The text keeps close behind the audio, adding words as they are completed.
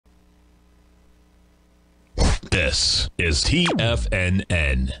This is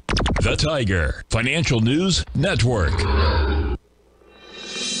TFNN, the Tiger Financial News Network.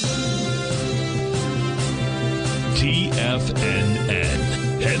 TFNN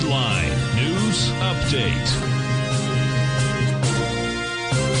Headline News Update.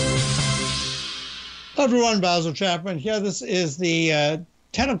 Hello everyone, Basil Chapman here. This is the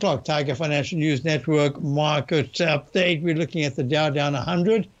 10 o'clock Tiger Financial News Network market update. We're looking at the Dow down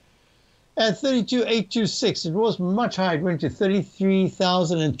 100 at 32,826. It was much higher. It went to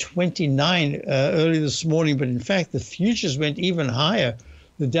 33,029 early this morning, but in fact the futures went even higher.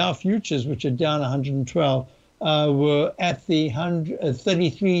 The Dow futures, which are down 112, were at the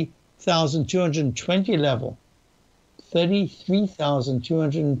 33,220 level.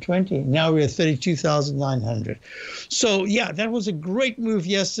 33,220. Now we're at 32,900. So, yeah, that was a great move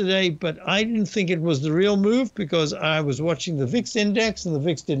yesterday, but I didn't think it was the real move because I was watching the VIX index, and the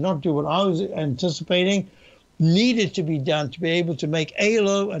VIX did not do what I was anticipating needed to be done to be able to make a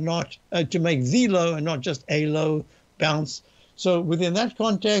low and not to make the low and not just a low bounce. So within that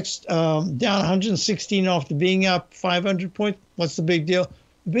context, down 116 after being up 500 points. What's the big deal?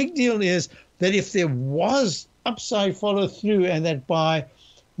 The big deal is that if there was upside follow through and that by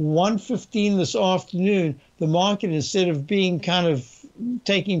 1:15 this afternoon, the market, instead of being kind of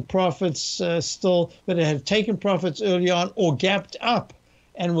taking profits still, but it had taken profits early on or gapped up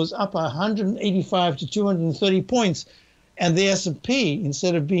and was up 185 to 230 points. And the S&P,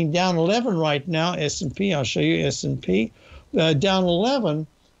 instead of being down 11 right now, S&P, I'll show you S&P, down 11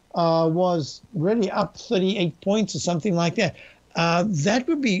 was really up 38 points or something like that. That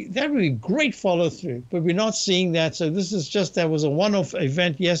would be great follow through, but we're not seeing that. So this is just, that was a one-off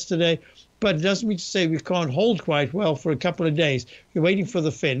event yesterday, but it doesn't mean to say we can't hold quite well for a couple of days. We're waiting for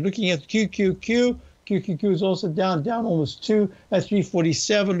the Fed. Looking at QQQ is also down almost 2 at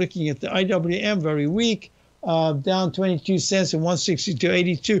 347. Looking at the IWM, very weak, down 22 cents and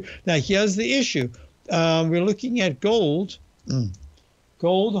 162.82. Now here's the issue. We're looking at gold.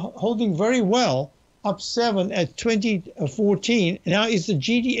 Gold holding very well, up 7 at 2014. Now, is the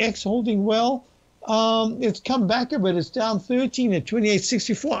GDX holding well? It's come back a bit. It's down 13 at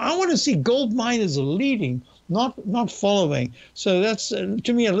 28.64. I want to see gold miners leading, not following. So that's,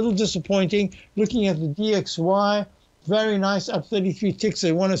 to me, a little disappointing. Looking at the DXY, very nice, up 33 ticks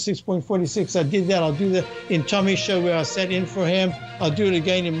at 106.46. I did that. I'll do that in Tommy's show where I sat in for him. I'll do it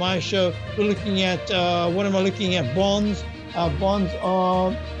again in my show. We're looking at, what am I looking at? Bonds. Bonds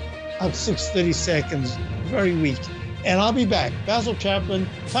are up 6:30 seconds, very weak. And I'll be back. Basil Chapman,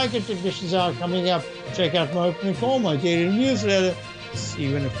 Tiger Technicians Hour coming up. Check out my opening call, my daily newsletter. See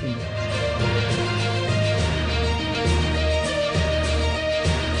you in a few minutes.